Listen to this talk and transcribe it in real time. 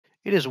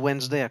It is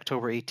Wednesday,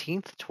 October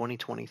 18th,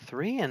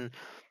 2023, and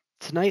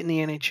tonight in the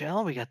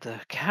NHL, we got the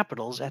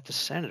Capitals at the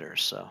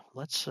Senators. So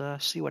let's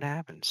see what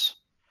happens.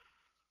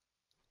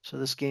 So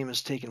this game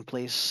is taking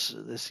place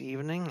this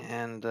evening,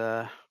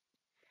 and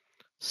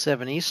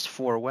 7 East,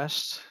 4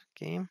 West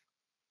game.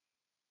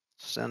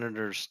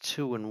 Senators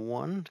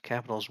 2-1,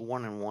 Capitals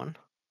 1-1.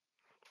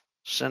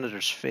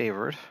 Senators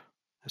favored.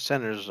 The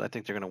Senators, I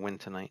think they're going to win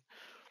tonight.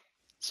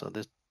 So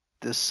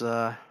this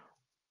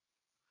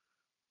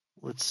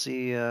let's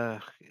see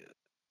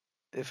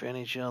if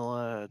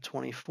NHL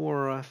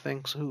 24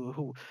 thinks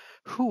who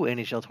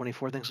NHL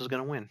 24 thinks is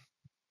going to win.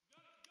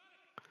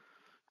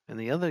 And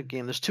the other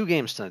game, there's two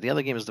games tonight. The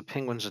other game is the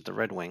Penguins at the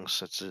Red Wings.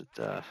 That's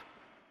at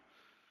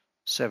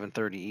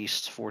 7:30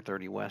 East,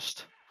 4:30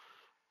 West.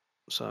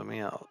 So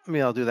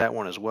I'll do that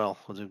one as well.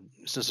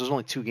 Since there's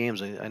only two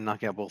games, I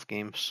knock out both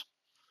games.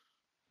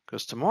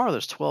 Because tomorrow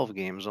there's 12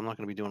 games. I'm not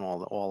going to be doing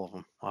all of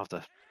them. I'll have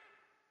to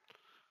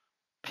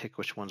pick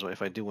which ones.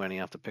 If I do any, I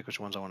have to pick which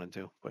ones I want to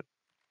do. But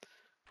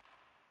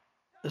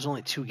there's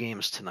only two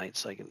games tonight,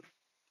 so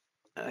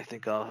I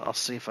think I'll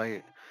see if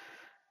I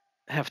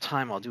have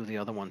time. I'll do the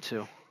other one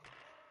too.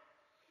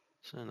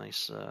 So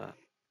nice.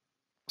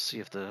 See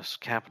if the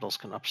Capitals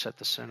can upset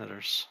the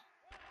Senators.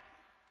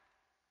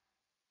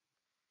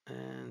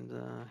 And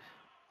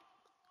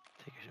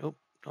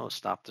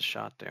stop the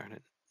shot there.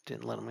 It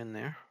didn't let him in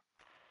there.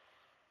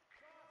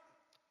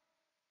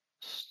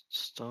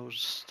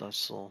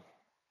 Stussel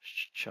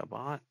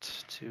Chabot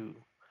to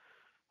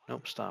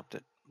stopped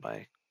it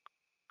by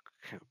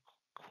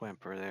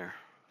Quemper there.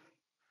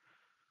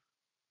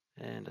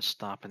 And a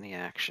stop in the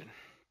action.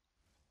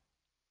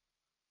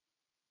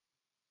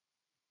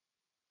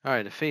 All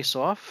right, to face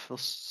off.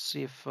 Let's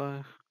see if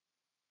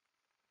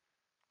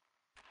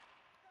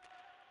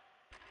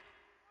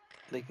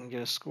they can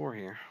get a score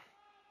here.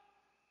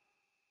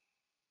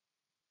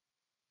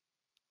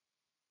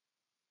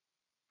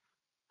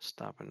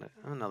 Stopping it.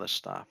 Another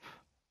stop.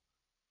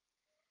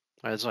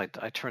 All right, so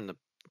I turn the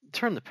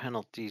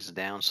penalties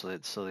down so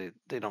they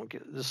don't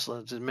get this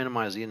to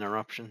minimize the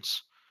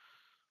interruptions.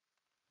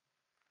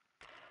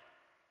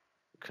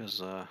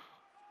 Because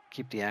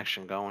keep the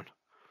action going.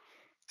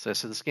 So I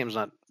said this game's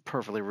not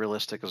perfectly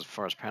realistic as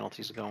far as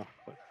penalties go.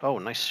 But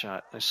nice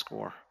shot, nice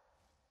score.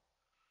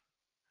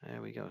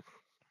 There we go.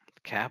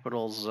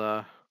 Capitals.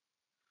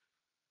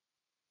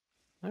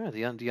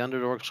 The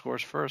underdog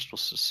scores first. We'll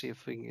see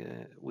if we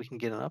can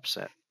get an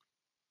upset.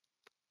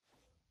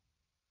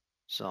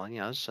 So as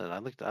I said,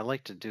 I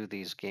like to do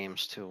these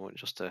games too,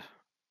 just to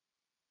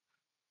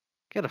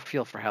get a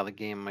feel for how the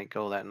game might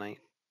go that night.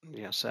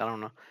 So I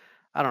don't know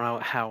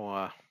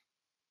how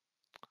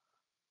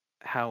good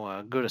how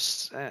I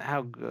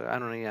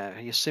don't know. Yeah,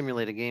 you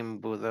simulate a game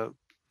with a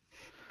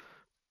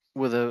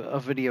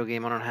video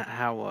game. I don't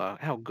know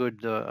how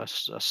good a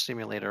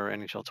simulator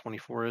NHL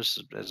 24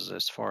 is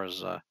as far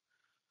as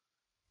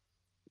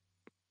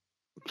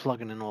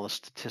plugging in all the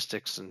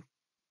statistics and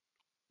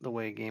the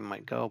way a game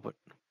might go, but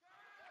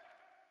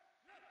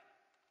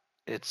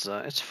it's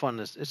fun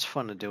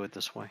to do it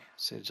this way.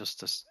 See, just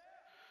to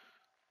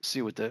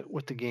see what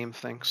the game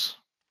thinks.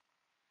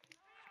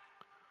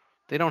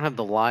 They don't have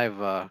the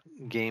live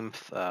game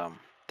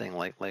thing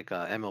like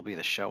MLB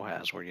The Show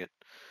has, where you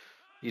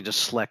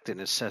just select it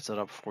and it sets it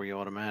up for you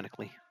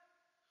automatically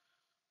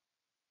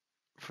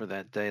for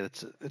that day.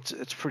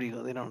 It's pretty.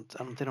 They don't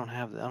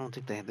have that. I don't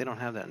think they don't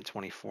have that in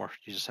 24.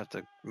 You just have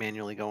to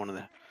manually go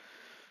into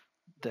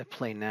the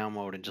play now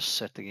mode and just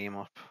set the game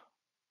up.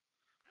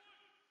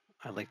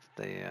 I like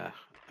that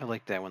I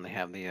like that when they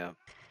have the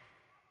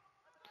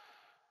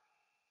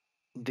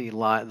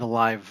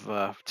live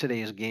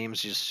today's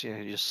games. You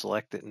just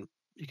select it and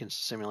you can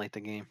simulate the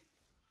game.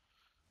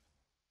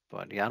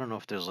 But yeah, I don't know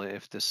if this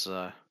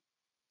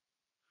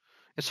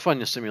it's fun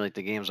to simulate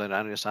the games. I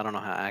don't know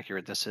how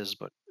accurate this is,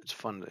 but it's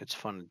fun. It's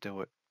fun to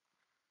do it.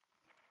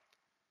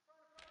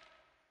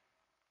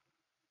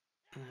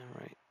 All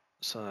right.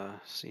 So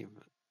see,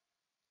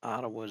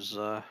 Ottawa's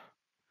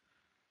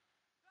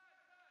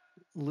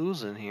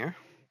losing here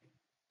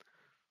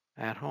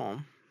at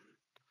home,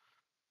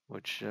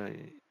 which you're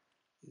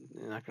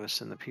not going to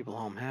send the people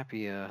home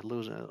happy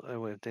losing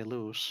if they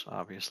lose.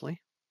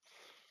 Obviously,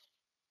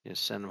 you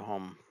send them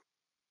home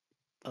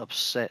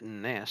upset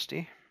and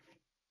nasty.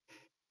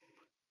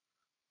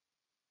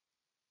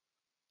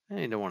 And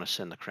you don't want to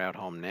send the crowd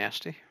home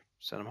nasty.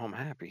 Send them home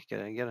happy.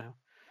 Get a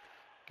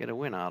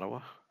win,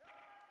 Ottawa.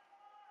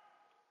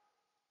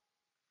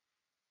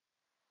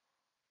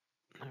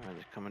 All right,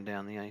 they're coming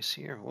down the ice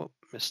here. Whoop,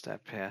 missed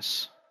that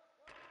pass.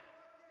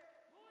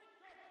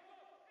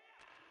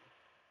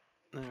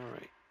 All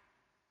right,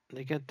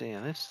 they got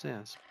that's they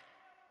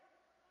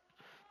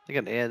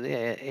got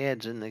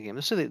ads in the game.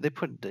 Let's say they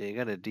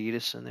got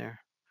Adidas in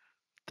there.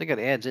 They got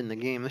ads in the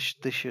game.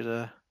 They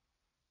should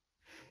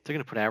they're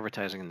gonna put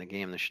advertising in the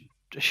game. They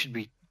should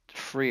be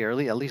free or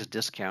at least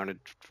discounted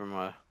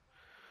from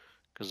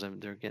because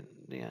they're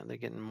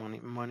getting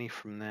money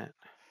from that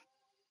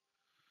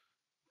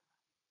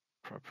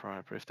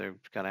product if they've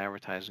got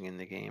advertising in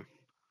the game.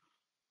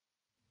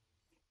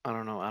 I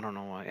don't know. I don't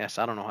know why. Yes,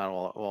 I don't know how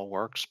it all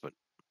works, but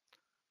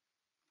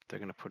they're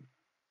gonna put.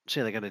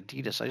 See, they got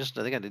Adidas.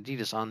 They got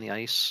Adidas on the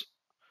ice,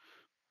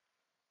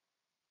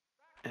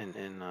 and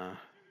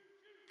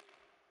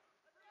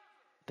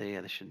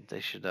they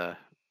should.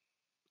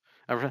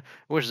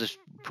 What is this?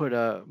 Put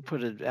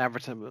an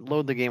advertisement.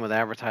 Load the game with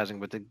advertising,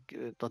 but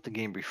let the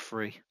game be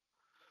free.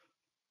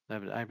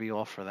 I'd be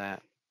all for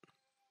that.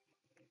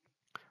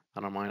 I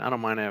don't mind. I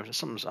don't mind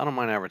something's. I don't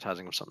mind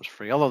advertising if something's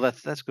free. Although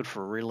that's good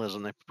for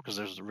realism because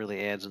there's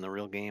really ads in the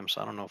real game.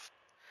 So I don't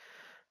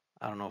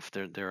know if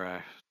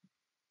they're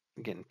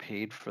getting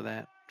paid for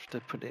that to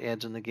put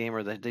ads in the game,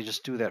 or they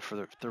just do that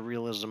for the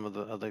realism of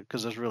the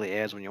because there's really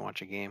ads when you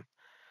watch a game.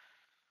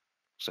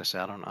 As I say,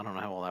 I don't know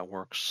how all that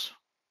works.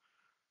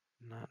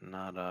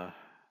 Not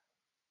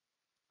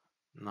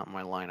not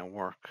my line of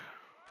work.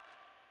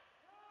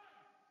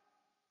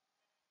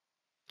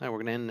 Now we're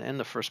gonna end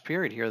the first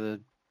period here.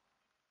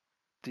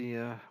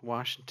 The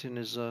Washington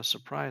is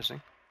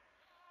surprising.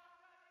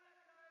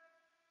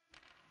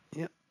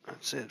 Yep,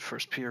 that's it.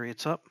 First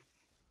period's up.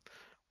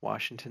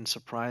 Washington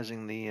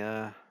surprising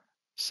the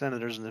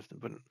Senators,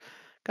 but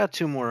got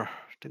two more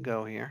to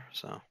go here.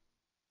 So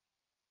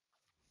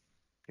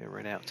get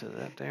right out to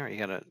that there. You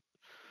gotta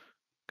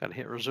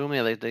hit resume.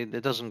 Yeah,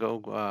 it doesn't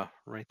go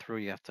right through.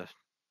 You have to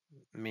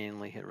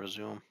manually hit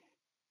resume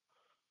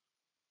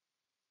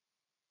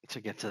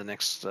to get to the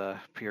next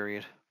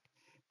period.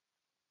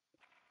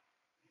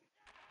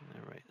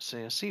 All right.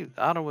 So see,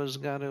 Ottawa's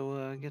got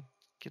to get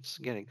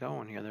it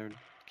going here. They're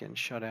getting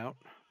shut out.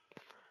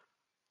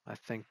 I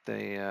think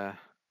I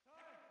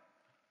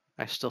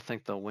still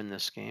think they'll win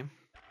this game.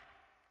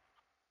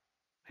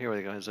 Here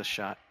we go. There's a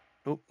shot.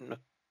 Oh no,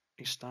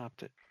 he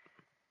stopped it.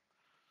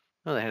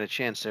 No, they had a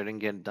chance there. Didn't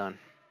get it done.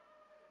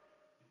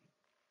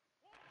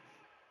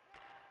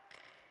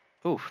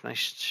 Ooh, nice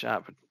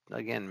shot, but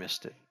again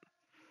missed it.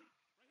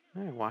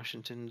 All right,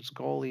 Washington's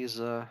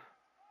goalie's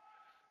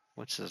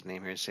what's his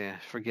name here? Say, I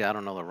forget. I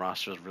don't know the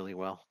rosters really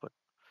well, but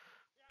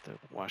the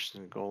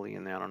Washington goalie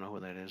in there, I don't know who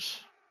that is.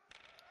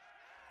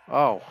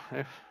 Oh,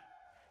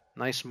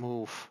 nice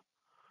move.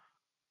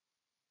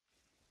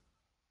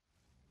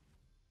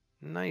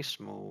 Nice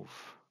move.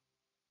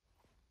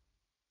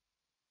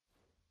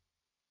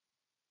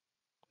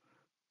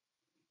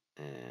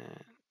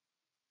 And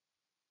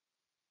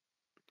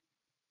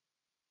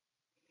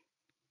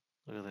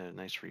look at that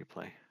nice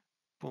replay.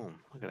 Boom.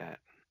 Look at that.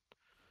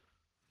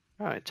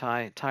 All right,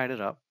 tied it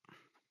up.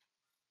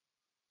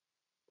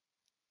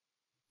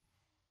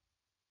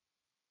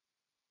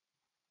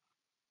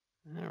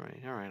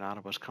 All right.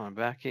 Ottawa's coming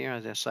back here.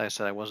 As I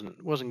said, I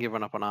wasn't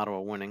giving up on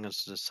Ottawa winning.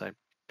 It's just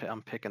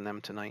I'm picking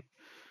them tonight.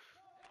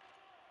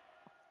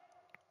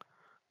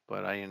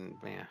 But I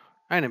didn't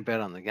bet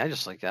on the. I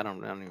just like I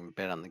don't even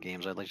bet on the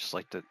games. I just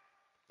like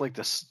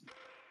this.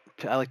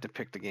 I like to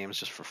pick the games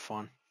just for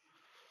fun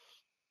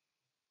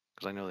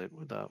because I know that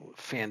with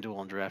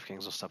FanDuel and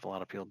DraftKings and stuff, a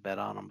lot of people bet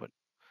on them. But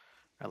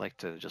I like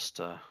to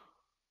just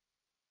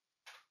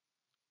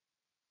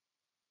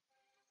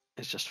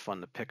it's just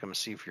fun to pick them and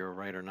see if you're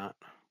right or not.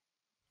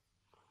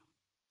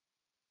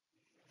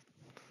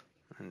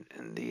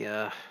 And the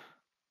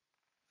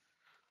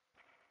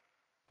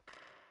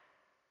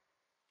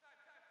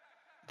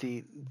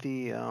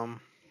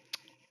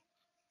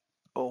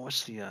oh,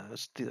 what's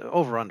that's the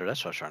over under.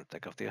 That's what I was trying to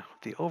think of.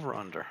 The over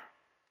under.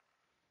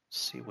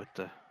 See what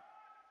the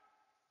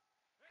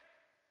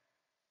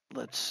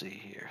let's see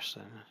here.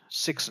 So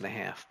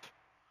 6.5.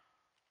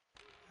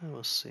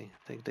 We'll see.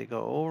 Think they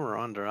go over or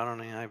under. I don't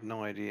know. I have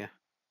no idea.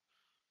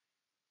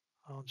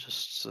 I'll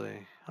just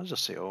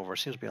say over.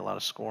 Seems to be a lot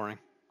of scoring.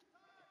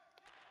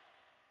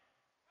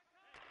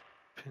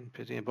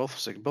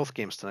 Both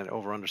games tonight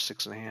over under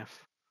 6.5.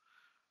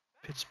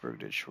 Pittsburgh,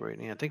 Detroit.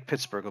 Yeah, I think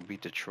Pittsburgh will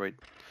beat Detroit.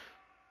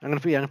 I'm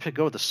gonna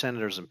go with the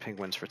Senators and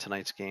Penguins for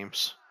tonight's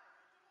games.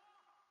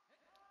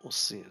 We'll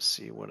see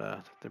what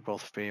they're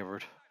both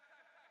favored.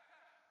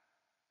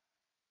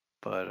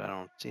 But I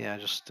don't. Yeah,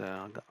 just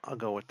I'll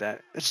go with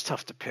that. It's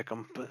tough to pick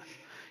them, but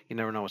you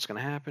never know what's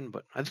gonna happen.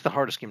 But I think the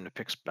hardest game to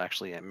pick is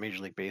actually at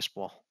Major League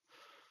Baseball.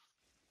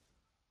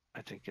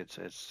 I think it's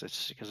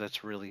because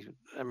that's really.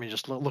 I mean,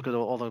 just look at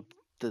all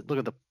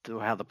look at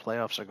how the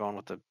playoffs are going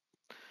with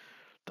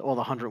all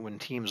the 100-win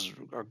teams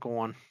are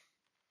going.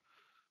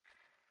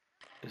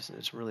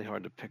 It's really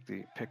hard to pick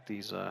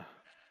these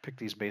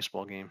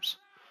baseball games.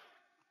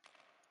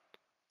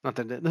 Not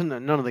that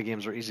none of the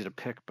games are easy to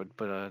pick, but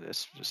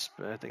it's just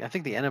I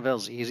think the NFL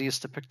is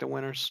easiest to pick the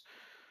winners.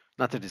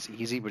 Not that it's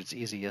easy, but it's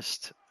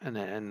easiest, and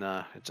I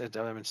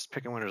mean,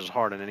 picking winners is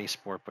hard in any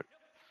sport, but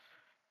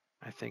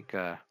I think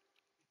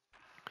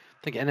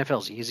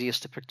NFL is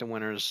easiest to pick the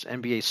winners.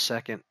 NBA's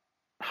second,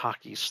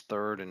 hockey's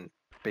third, and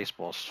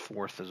baseball's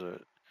fourth is a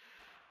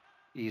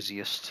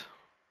easiest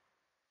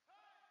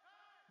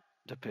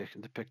to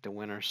pick the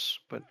winners.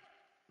 But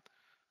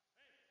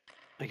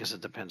I guess it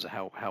depends on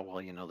how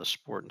well you know the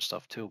sport and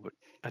stuff too. But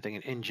I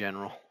think in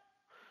general,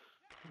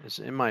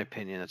 in my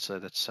opinion,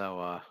 that's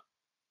how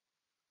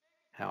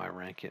I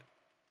rank it.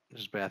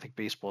 I think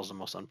baseball is the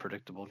most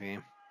unpredictable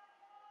game.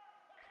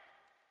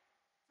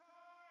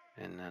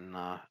 then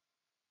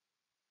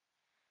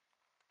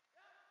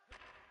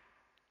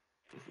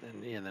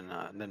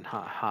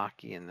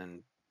hockey, and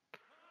then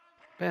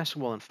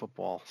basketball and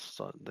football.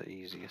 So the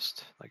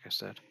easiest, like I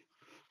said.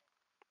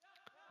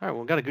 All right,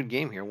 well, got a good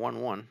game here,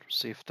 1-1.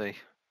 See if they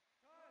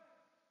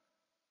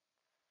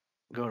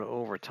go to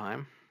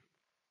overtime.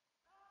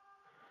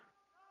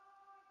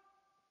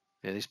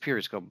 Yeah, these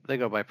periods go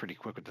by pretty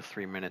quick with the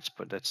 3 minutes,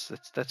 but that's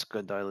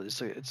good though.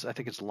 I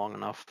think it's long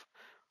enough.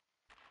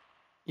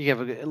 You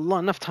have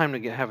enough time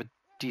to have a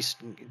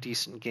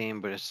decent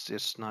game, but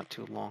it's not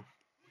too long.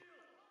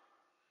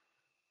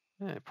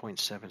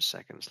 0.7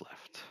 seconds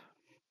left.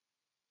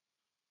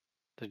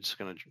 They're just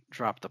gonna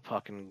drop the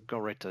puck and go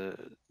right to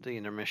the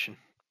intermission.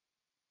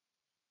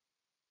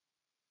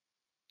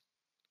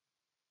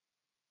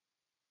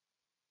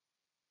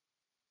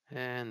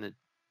 And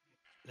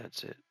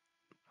that's it.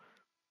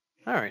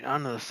 All right,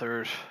 on to the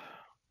third.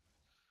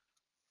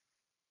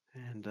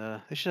 And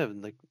they should have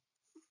like,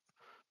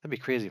 that'd be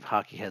crazy if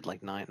hockey had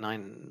like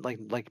nine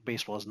like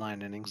baseball has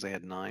 9 innings. They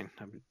had 9.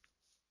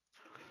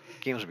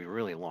 Games would be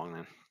really long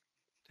then.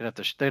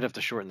 They'd have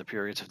to shorten the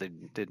periods if they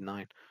did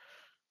 9.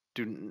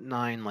 Do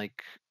 9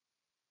 like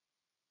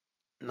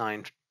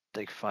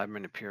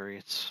 5-minute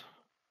periods.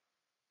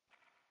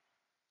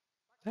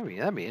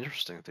 That'd be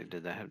interesting if they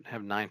did that.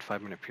 Have 9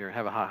 5-minute periods.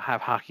 Have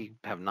hockey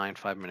have 9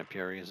 5-minute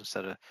periods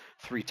instead of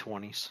 3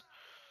 20s.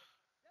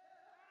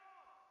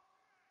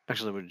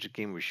 Actually, the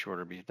game would be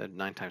shorter. Be that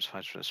 9 times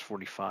 5 is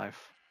 45.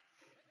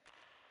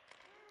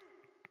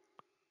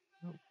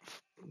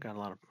 Got a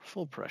lot of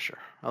full pressure.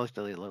 I like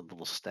the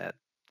little stat.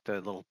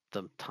 The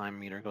time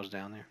meter goes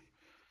down there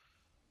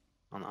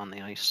on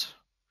the ice.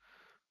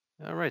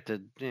 All right,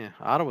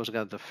 Ottawa's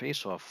got the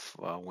face-off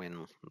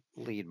win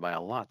lead by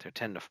a lot. They're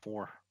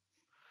 10-4,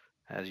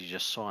 as you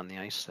just saw on the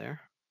ice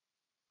there.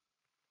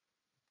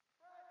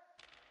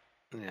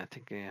 Yeah, I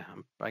think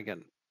I got,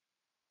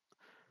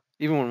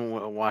 even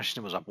when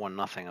Washington was up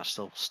 1-0, I was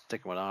still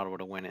sticking with Ottawa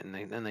to win it, and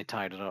then they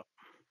tied it up.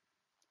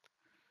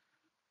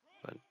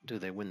 But do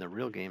they win the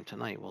real game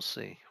tonight? We'll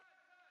see.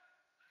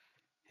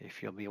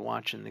 If you'll be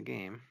watching the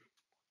game,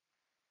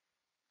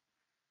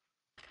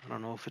 I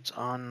don't know if it's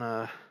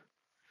on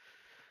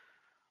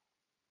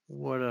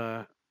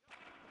what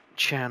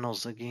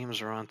channels the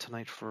games are on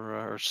tonight for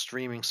our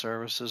streaming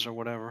services or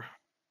whatever.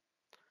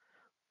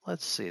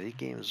 Let's see. The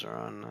games are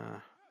on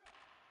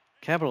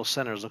Capitol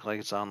Centers. Look like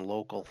it's on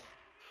local.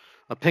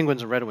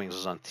 Penguins and Red Wings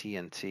is on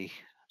TNT.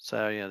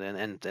 So yeah,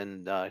 and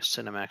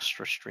Cinemax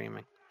for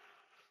streaming.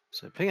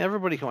 So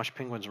everybody can watch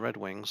Penguins and Red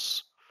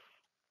Wings.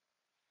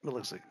 It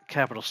looks like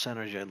Capitol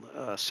Centers.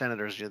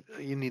 Senators.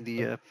 You need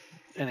the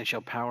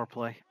NHL Power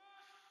Play.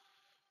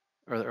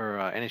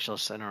 Or NHL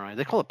Center Ice.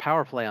 They call it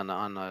Power Play on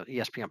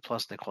ESPN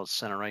Plus. They call it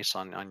Center Ice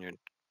on your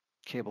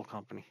cable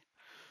company,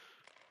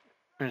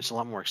 and it's a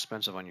lot more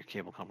expensive on your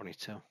cable company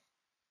too.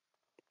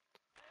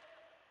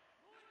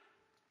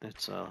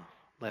 It's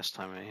last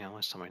time I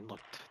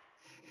looked,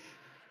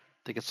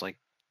 I think it's like,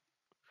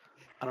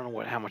 I don't know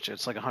how much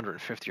it's like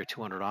 $150 or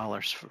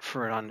 $200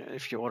 for it on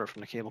if you order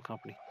from the cable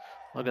company.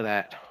 Look at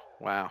that!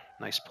 Wow,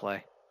 nice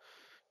play.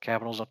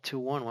 Capitals up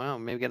 2-1. Wow,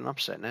 maybe get an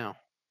upset now.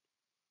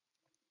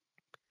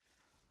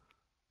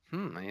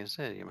 Like I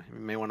said, you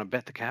may want to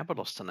bet the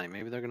Capitals tonight.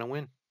 Maybe they're gonna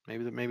win.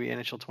 Maybe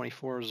NHL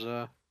 24 is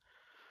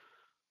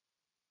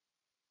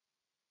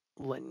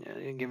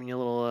giving you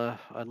a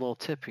little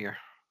tip here.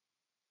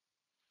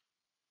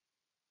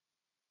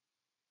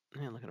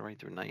 Yeah, look at it right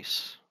through.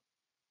 Nice.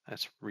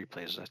 That's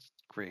replays. That's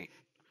great.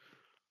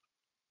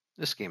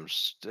 This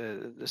game's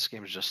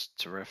just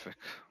terrific.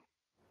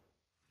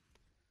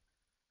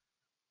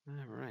 All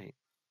right.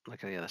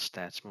 Look at the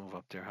stats move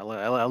up there. I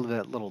love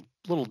that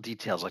little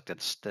details like that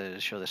to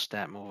show the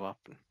stat move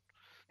up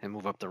and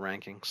move up the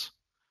rankings.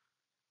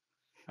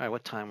 All right,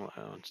 what time?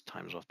 Oh,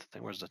 time's off the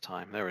thing. Where's the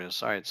time? There it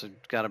is. All right, so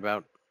got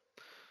about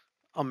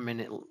a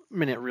minute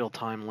real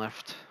time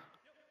left.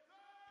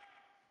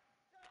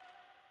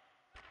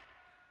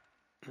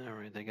 All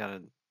right,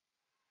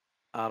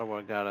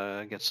 Ottawa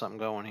gotta get something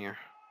going here,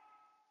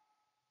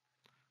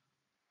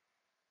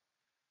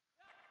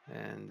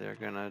 and they're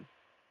gonna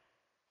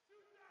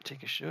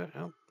take a shot.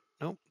 Oh,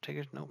 nope,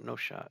 no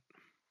shot.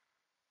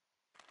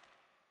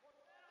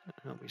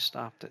 No, we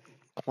stopped it.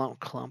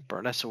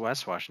 Clumper. That's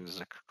Washington. Is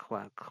a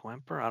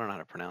Clemper? I don't know how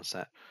to pronounce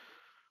that.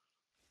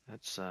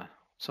 That's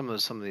some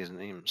of these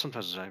names.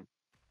 Sometimes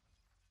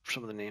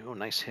some of the names. Oh,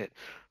 nice hit.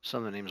 Some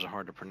of the names are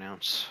hard to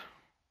pronounce,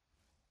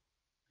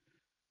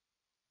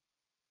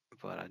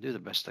 but I do the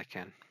best I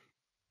can.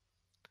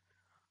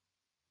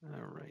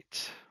 All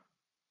right.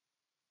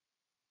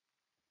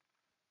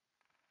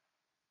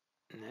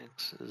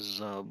 Next is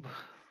Zub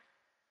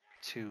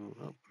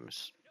to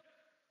Miss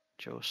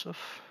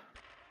Joseph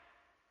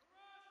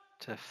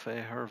to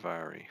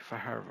Faharvari.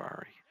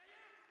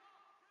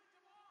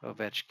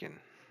 Ovechkin.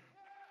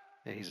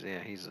 Yeah,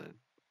 he's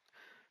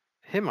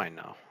him I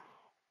know.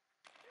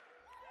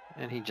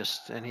 And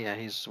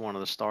he's one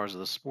of the stars of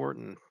the sport,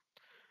 and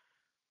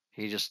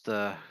he just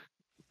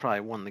probably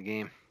won the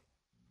game.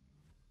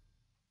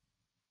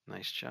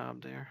 Nice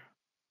job there.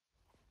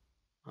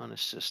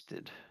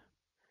 Unassisted.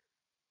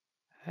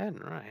 Heading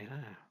right.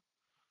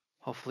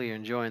 Hopefully you're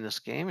enjoying this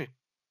game. You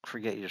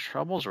forget your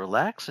troubles,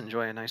 relax,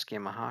 enjoy a nice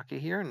game of hockey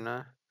here,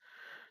 and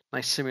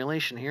nice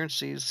simulation here, and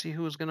see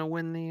who's gonna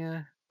win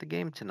the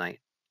game tonight.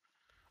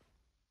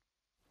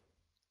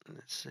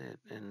 That's it.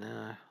 And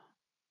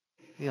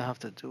you'll have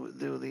to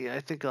do the. I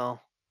think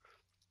I'll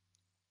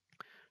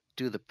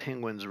do the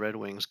Penguins Red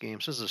Wings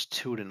games. This is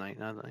 2 tonight.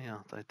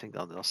 I think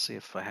I'll see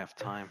if I have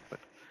time, but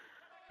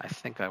I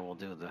think I will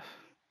do the.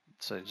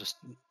 So just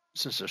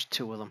since there's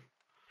 2 of them,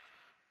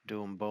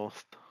 do them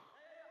both.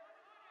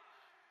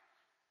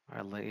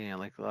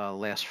 Like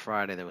last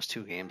Friday there was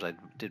 2 games. I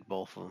did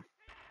both of them.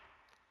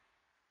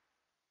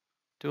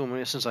 Do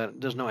them since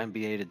there's no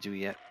NBA to do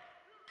yet.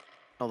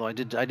 Although I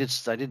did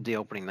the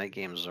opening night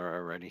games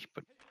already,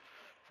 but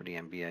for the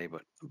NBA,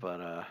 but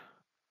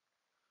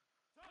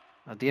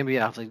the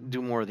NBA I have to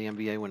do more of the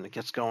NBA when it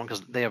gets going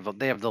because they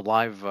have the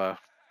live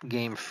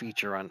game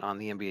feature on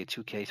the NBA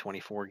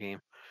 2K24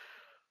 game,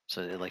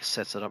 so it like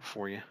sets it up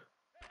for you.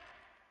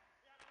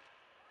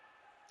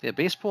 Yeah,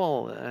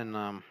 baseball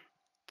and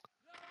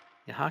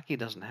yeah, hockey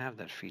doesn't have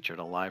that feature,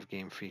 the live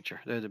game feature.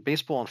 The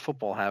baseball and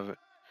football have it.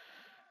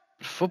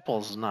 But football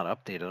is not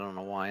updated. I don't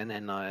know why, and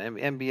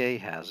NBA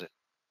has it,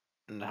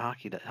 and the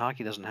hockey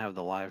doesn't have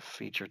the live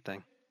feature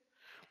thing.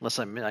 Unless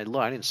I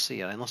didn't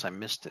see it unless I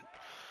missed it.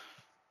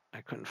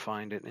 I couldn't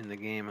find it in the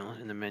game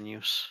in the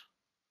menus.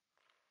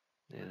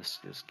 Yeah,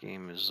 this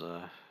game is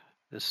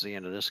this is the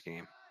end of this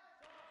game,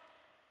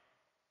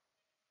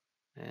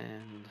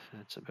 and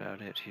that's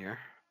about it here.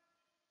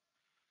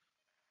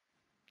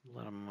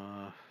 Let them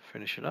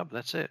finish it up.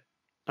 That's it.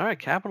 All right,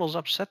 Capitals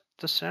upset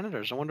the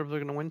Senators. I wonder if they're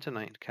going to win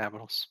tonight.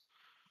 Capitals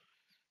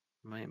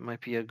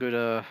might be a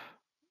good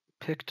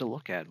pick to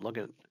look at. Look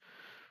at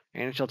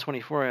NHL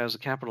 24 as the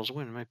Capitals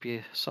win. Might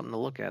be something to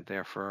look at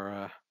there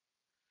for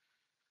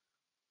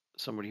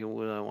somebody who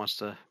wants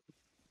to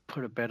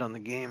put a bet on the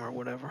game or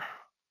whatever.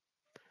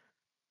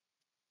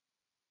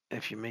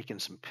 If you're making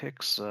some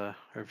picks, or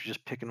if you're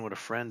just picking with a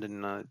friend,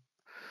 and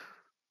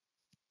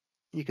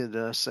you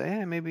could say,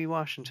 hey, maybe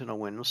Washington will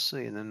win. We'll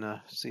see, and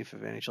then see if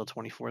NHL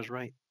 24 is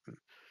right.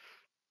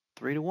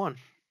 3-1.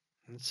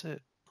 That's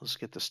it. Let's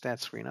get the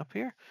stat screen up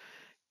here,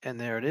 and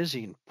there it is.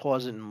 You can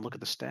pause it and look at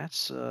the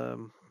stats,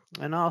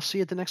 and I'll see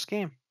you at the next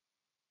game.